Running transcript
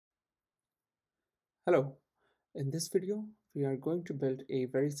Hello, in this video, we are going to build a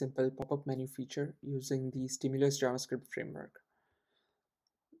very simple pop-up menu feature using the Stimulus JavaScript framework.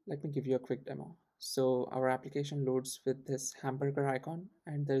 Let me give you a quick demo. So our application loads with this hamburger icon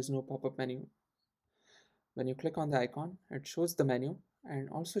and there is no pop-up menu. When you click on the icon, it shows the menu and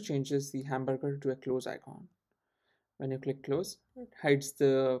also changes the hamburger to a close icon. When you click close, it hides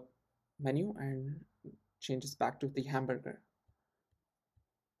the menu and changes back to the hamburger.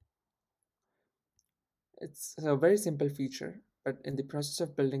 It's a very simple feature, but in the process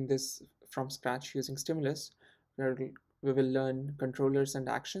of building this from scratch using Stimulus, we will learn controllers and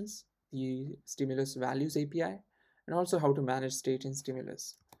actions, the Stimulus Values API, and also how to manage state in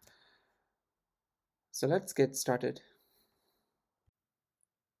Stimulus. So let's get started.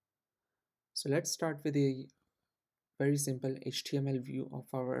 So let's start with a very simple HTML view of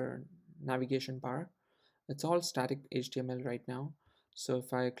our navigation bar. It's all static HTML right now. So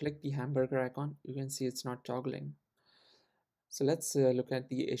if I click the hamburger icon, you can see it's not toggling. So let's look at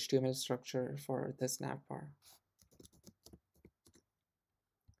the HTML structure for this nav bar.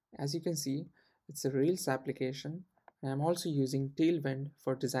 As you can see, it's a Rails application, and I'm also using Tailwind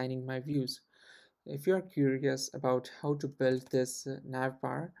for designing my views. If you're curious about how to build this nav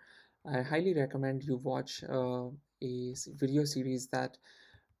bar, I highly recommend you watch a video series that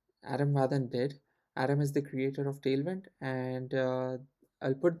Adam Vadan did. Adam is the creator of Tailwind, and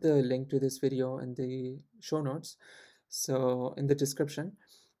I'll put the link to this video in the show notes, so in the description.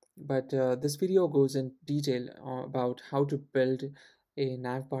 But this video goes in detail about how to build a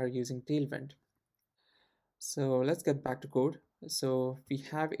navbar using Tailwind. So let's get back to code. So we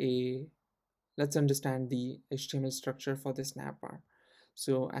have let's understand the HTML structure for this navbar.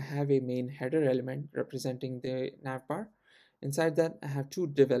 So I have a main header element representing the navbar. Inside that, I have two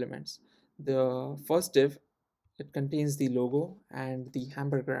div elements. The first div, it contains the logo and the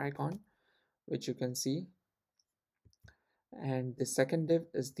hamburger icon, which you can see. And the second div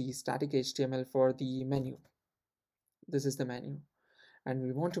is the static HTML for the menu. This is the menu, and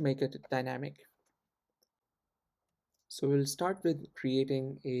we want to make it dynamic. So we'll start with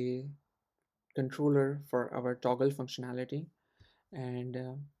creating a controller for our toggle functionality, and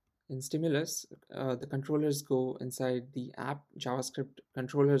in Stimulus, the controllers go inside the app JavaScript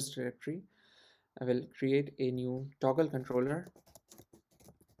controllers directory. I will create a new toggle controller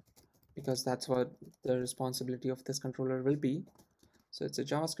because that's what the responsibility of this controller will be. So it's a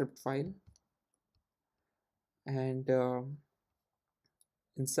JavaScript file, and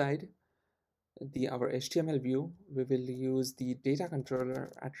inside our HTML view, we will use the data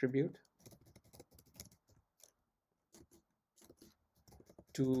controller attribute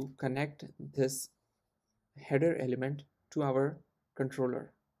to connect this header element to our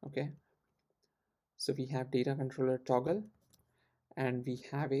controller. Okay, so we have data controller toggle and we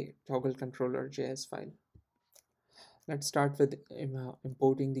have a toggle controller JS file. Let's start with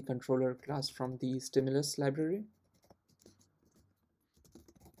importing the controller class from the Stimulus library.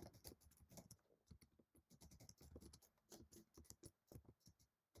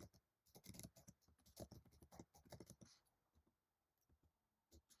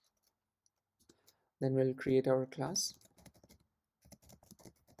 Then we'll create our class.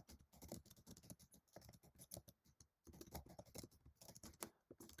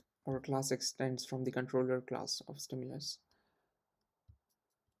 Our class extends from the controller class of Stimulus.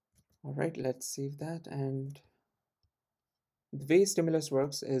 All right, let's save that. And the way Stimulus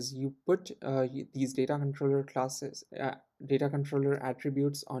works is you put these data controller classes, data controller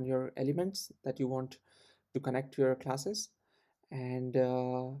attributes on your elements that you want to connect to your classes. And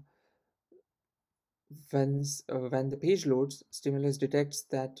when the page loads, Stimulus detects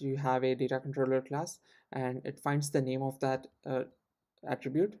that you have a data controller class and it finds the name of that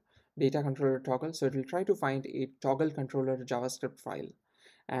attribute, data controller toggle. So it will try to find a toggle controller JavaScript file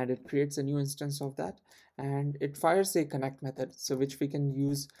and it creates a new instance of that, and it fires a connect method, so which we can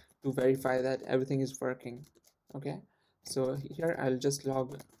use to verify that everything is working. Okay, so here I'll just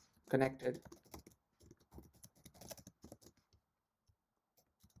log connected.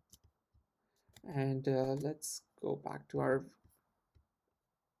 And let's go back to our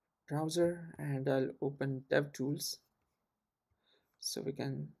browser and I'll open DevTools so we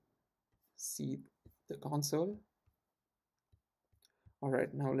can see the console. All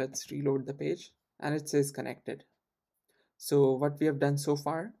right, now let's reload the page and it says connected. So what we have done so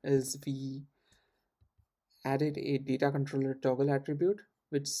far is we added a data controller toggle attribute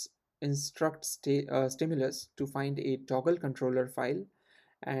which instructs Stimulus to find a toggle controller file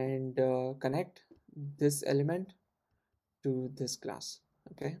and connect this element to this class.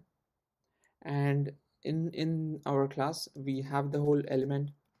 Okay, and in our class we have the whole element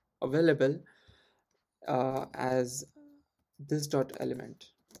available as this dot element.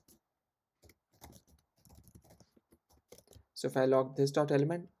 So if I log this dot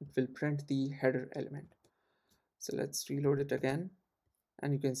element, it will print the header element. So let's reload it again,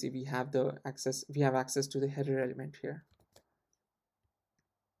 and you can see we have access to the header element here.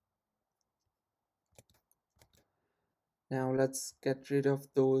 Now let's get rid of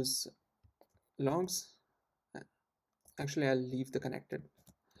those logs. Actually, I'll leave the connected.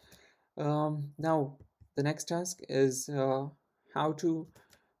 Now the next task is how to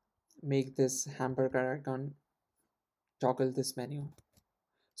make this hamburger icon toggle this menu.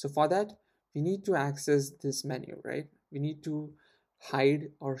 So for that, we need to access this menu, right? We need to hide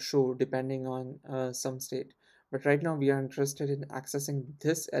or show depending on some state. But right now we are interested in accessing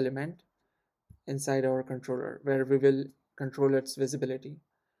this element inside our controller where we will control its visibility.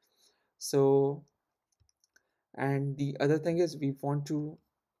 So, and the other thing is we want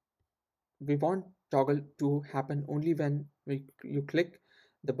toggle to happen only when you click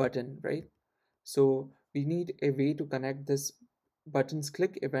the button, right? So we need a way to connect this button's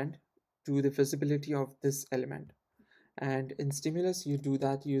click event to the visibility of this element. And in Stimulus, you do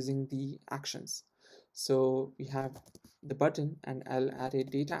that using the actions. So we have the button, and I'll add a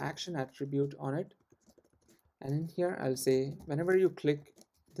data action attribute on it. And in here, I'll say, whenever you click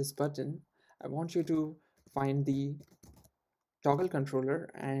this button, I want you to find the toggle controller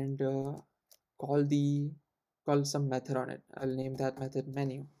and call some method on it. I'll name that method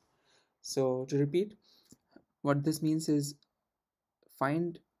menu. So to repeat, what this means is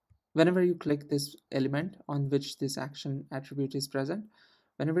find whenever you click this element on which this action attribute is present,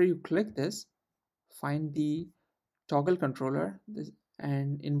 whenever you click this, find the toggle controller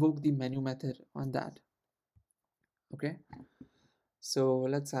and invoke the menu method on that. Okay, so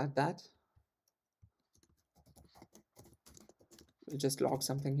let's add that. We'll just log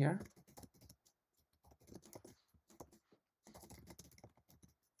something here.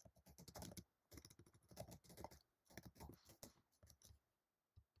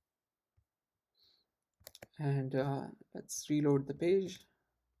 And let's reload the page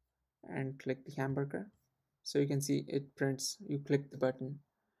and click the hamburger. So you can see it prints, you click the button,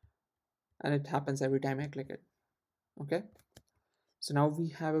 and it happens every time I click it. Okay, so now we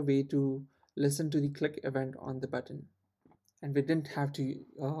have a way to listen to the click event on the button, and we didn't have to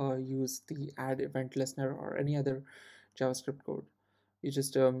use the add event listener or any other JavaScript code. We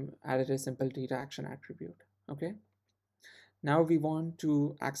just added a simple data action attribute. Okay, now we want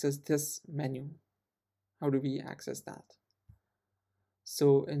to access this menu. How do we access that?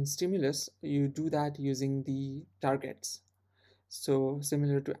 So in Stimulus, you do that using the targets. So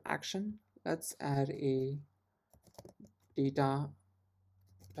similar to action, let's add a data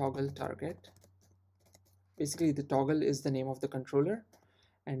toggle target. Basically, the toggle is the name of the controller,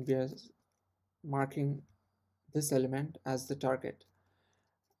 and we are marking this element as the target,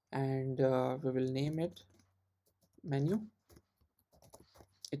 and we will name it menu.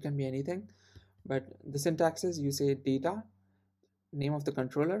 It can be anything, but the syntax is you say data, name of the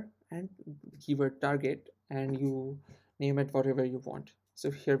controller, and keyword target, and you name it whatever you want. So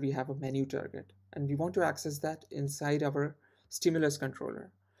here we have a menu target, and we want to access that inside our Stimulus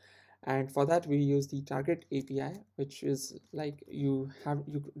controller. And for that we use the target API, which is like you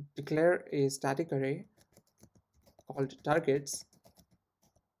declare a static array called targets,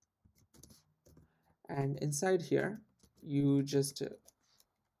 and inside here you just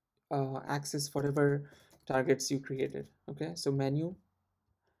access whatever targets you created. Okay, so menu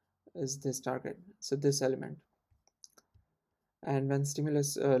is this target, so this element, and when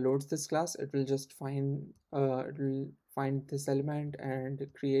Stimulus loads this class, it will just find this element and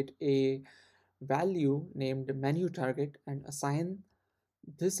create a value named menu target and assign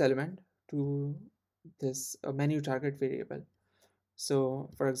this element to this menu target variable. So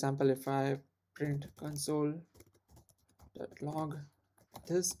for example, if I print console.log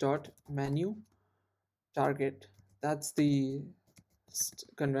this dot menu target, that's the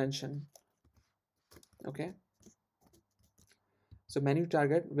convention. Okay, so menu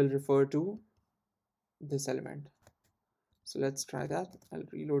target will refer to this element. So let's try that. I'll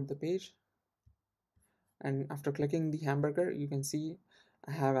reload the page, and after clicking the hamburger, you can see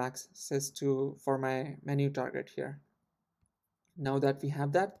I have access to for my menu target here. Now that we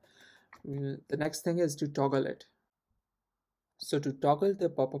have that, the next thing is to toggle it. So to toggle the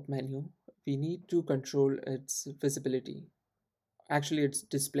pop-up menu, we need to control its visibility. Actually, its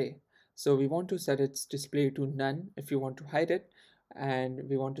display. So we want to set its display to none if you want to hide it, and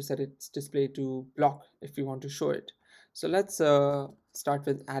we want to set its display to block if we want to show it. So let's start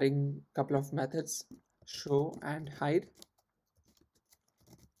with adding a couple of methods, show and hide.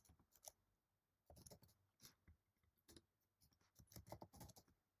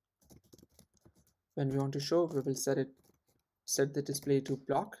 when we want to show, we will set the display to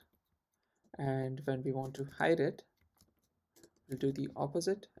block, and when we want to hide it, we'll do the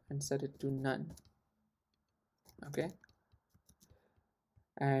opposite and set it to none. Okay,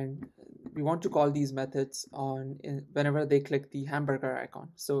 and we want to call these methods whenever they click the hamburger icon,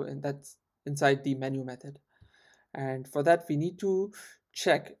 so that's inside the menu method. And for that, we need to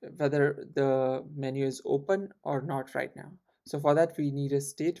check whether the menu is open or not right now. So for that, we need a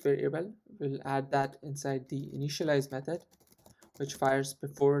state variable. We'll add that inside the initialize method, which fires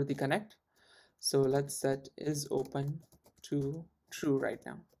before the connect. So let's set is open to true right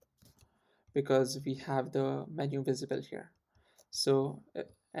now, because we have the menu visible here. So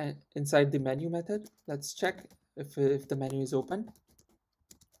inside the menu method, let's check if the menu is open.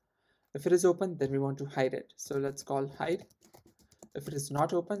 If it is open, then we want to hide it. So let's call hide. If it is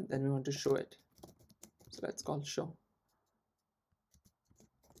not open, then we want to show it. So let's call show.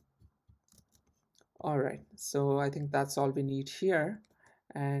 All right, so I think that's all we need here.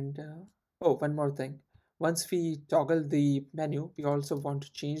 And oh, one more thing. Once we toggle the menu, we also want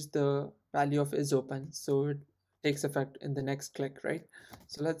to change the value of is open, so it takes effect in the next click, right?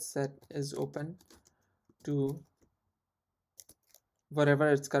 So let's set is open to whatever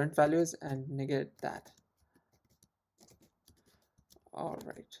its current value is and negate that. All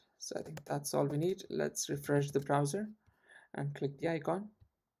right, so I think that's all we need. Let's refresh the browser and click the icon.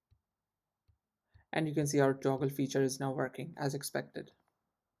 And you can see our toggle feature is now working as expected.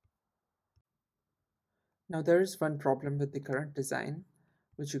 Now there is one problem with the current design,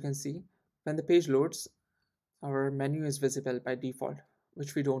 which you can see. When the page loads, our menu is visible by default,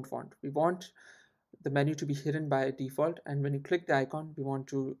 which we don't want. We want the menu to be hidden by default, and when you click the icon, we want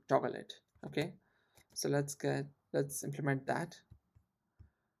to toggle it. Okay, so let's implement that.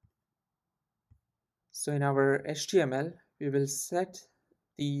 So in our HTML, we will set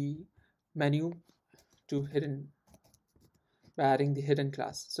the menu to hidden by adding the hidden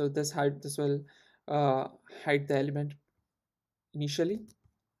class. So this will hide the element initially,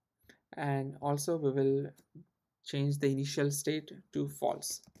 and also we will change the initial state to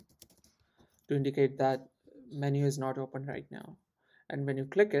false to indicate that menu is not open right now. And when you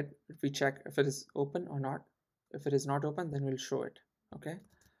click it, we check if it is open or not. If it is not open, then we'll show it. Okay,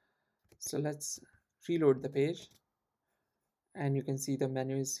 so let's reload the page, and you can see the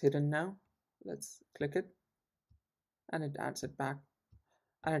menu is hidden now. Let's click it, and it adds it back,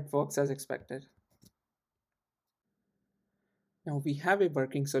 and it works as expected. Now we have a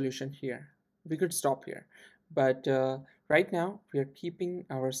working solution here. We could stop here, but right now we are keeping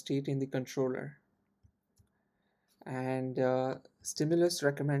our state in the controller, and Stimulus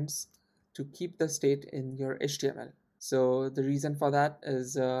recommends to keep the state in your HTML. So the reason for that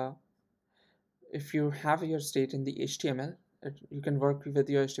is if you have your state in the HTML, you can work with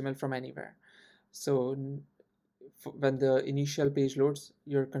your HTML from anywhere. So when the initial page loads,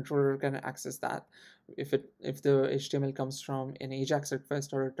 your controller can access that. If the HTML comes from an Ajax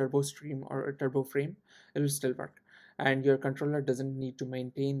request or a turbo stream or a turbo frame, it will still work, and your controller doesn't need to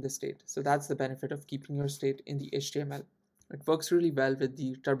maintain the state. So that's the benefit of keeping your state in the HTML. It works really well with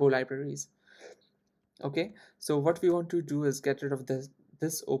the turbo libraries. Okay, so what we want to do is get rid of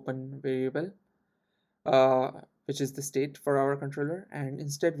this open variable, which is the state for our controller, and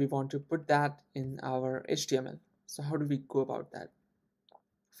instead we want to put that in our HTML. So how do we go about that?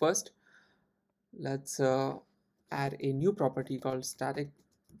 First, let's add a new property called static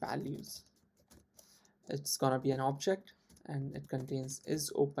values. It's gonna be an object, and it contains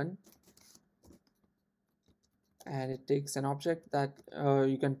is open, and it takes an object that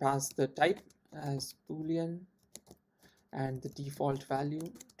you can pass the type as boolean and the default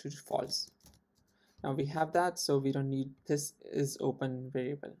value to false. Now we have that, so we don't need this is open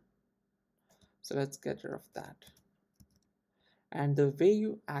variable. So let's get rid of that. And the way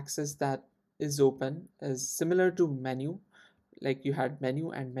you access that is open is similar to menu. Like you had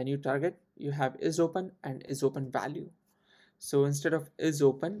menu and menu target, you have is open and is open value. So instead of is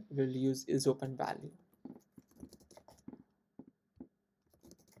open, we'll use is open value.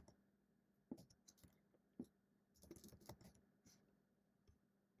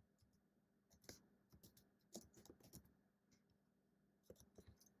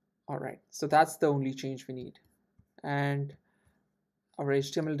 All right, so that's the only change we need. And our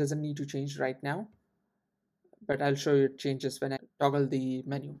HTML doesn't need to change right now, but I'll show you it changes when I toggle the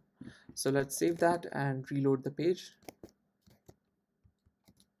menu. So let's save that and reload the page.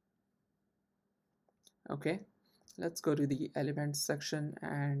 Okay, let's go to the elements section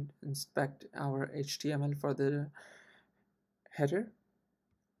and inspect our HTML for the header.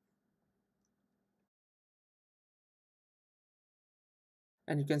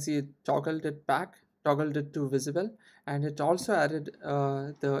 And you can see it toggled it back toggled it to visible, and it also added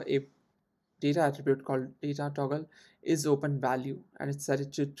a data attribute called data toggle is open value, and it set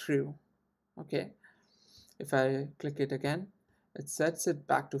it to true. Okay, if I click it again, it sets it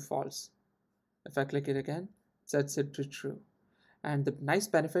back to false. If I click it again, it sets it to true. And the nice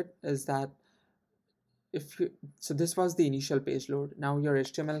benefit is that if you, so this was the initial page load. Now your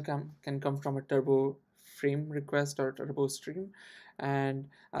HTML can come from a turbo frame request or turbo stream, and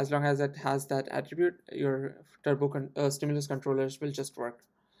as long as it has that attribute, your stimulus controllers will just work,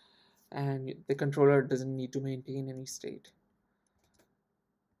 and the controller doesn't need to maintain any state.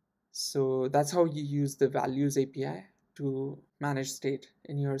 So that's how you use the values API to manage state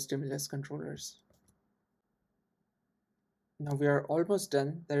in your stimulus controllers. Now we are almost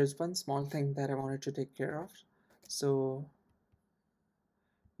done. There is one small thing that I wanted to take care of. So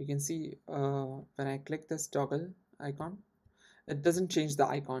you can see when I click this toggle icon, it doesn't change the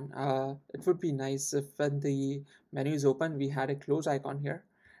icon. It would be nice if when the menu is open, we had a close icon here,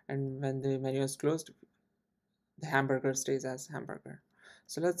 and when the menu is closed, the hamburger stays as hamburger.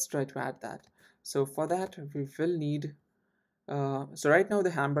 So let's try to add that. So for that, we will need, so right now the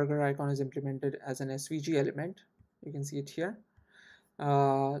hamburger icon is implemented as an SVG element. You can see it here.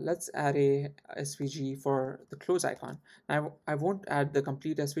 Let's add a SVG for the close icon. Now I won't add the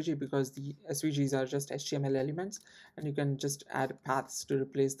complete SVG because the SVGs are just HTML elements, and you can just add paths to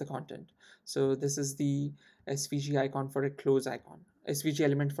replace the content. So this is the SVG icon for a close icon, SVG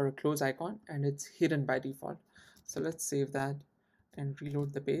element for a close icon, and it's hidden by default. So let's save that and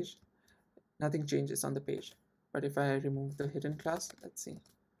reload the page. Nothing changes on the page, but if I remove the hidden class, let's see,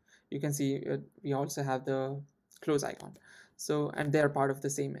 you can see we also have the close icon. So, and they are part of the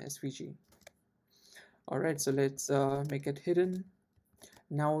same SVG. All right, so let's make it hidden.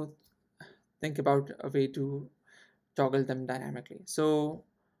 Now think about a way to toggle them dynamically. So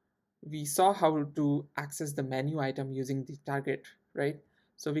we saw how to access the menu item using the target, right?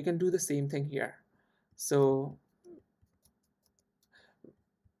 So we can do the same thing here. So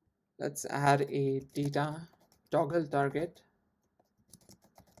let's add a data toggle target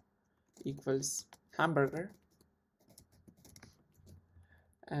equals hamburger,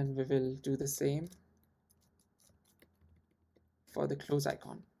 and we will do the same for the close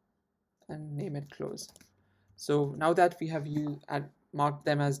icon and name it close. So now that we have marked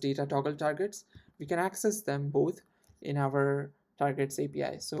them as data toggle targets, we can access them both in our targets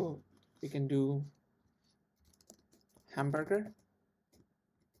API. So we can do hamburger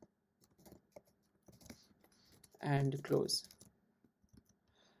and close.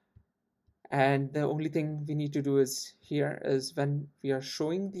 And the only thing we need to do is here is when we are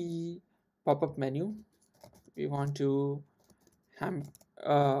showing the pop-up menu, we want to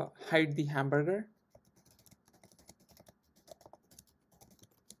hide the hamburger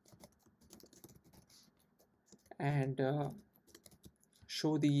and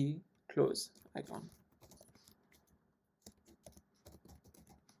show the close icon,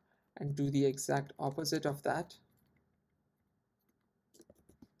 and do the exact opposite of that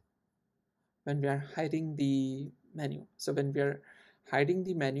when we are hiding the menu. So when we are hiding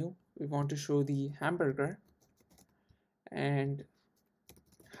the menu, we want to show the hamburger and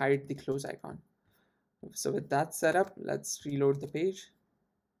hide the close icon. So with that setup, let's reload the page,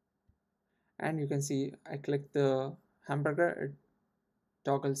 and you can see I click the hamburger, it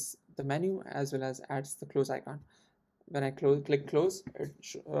toggles the menu as well as adds the close icon. When I click close, it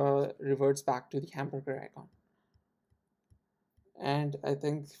reverts back to the hamburger icon. And I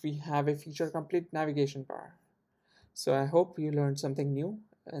think we have a feature complete navigation bar. So I hope you learned something new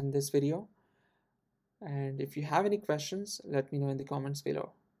in this video. And if you have any questions, let me know in the comments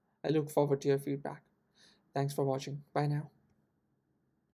below. I look forward to your feedback. Thanks for watching. Bye now.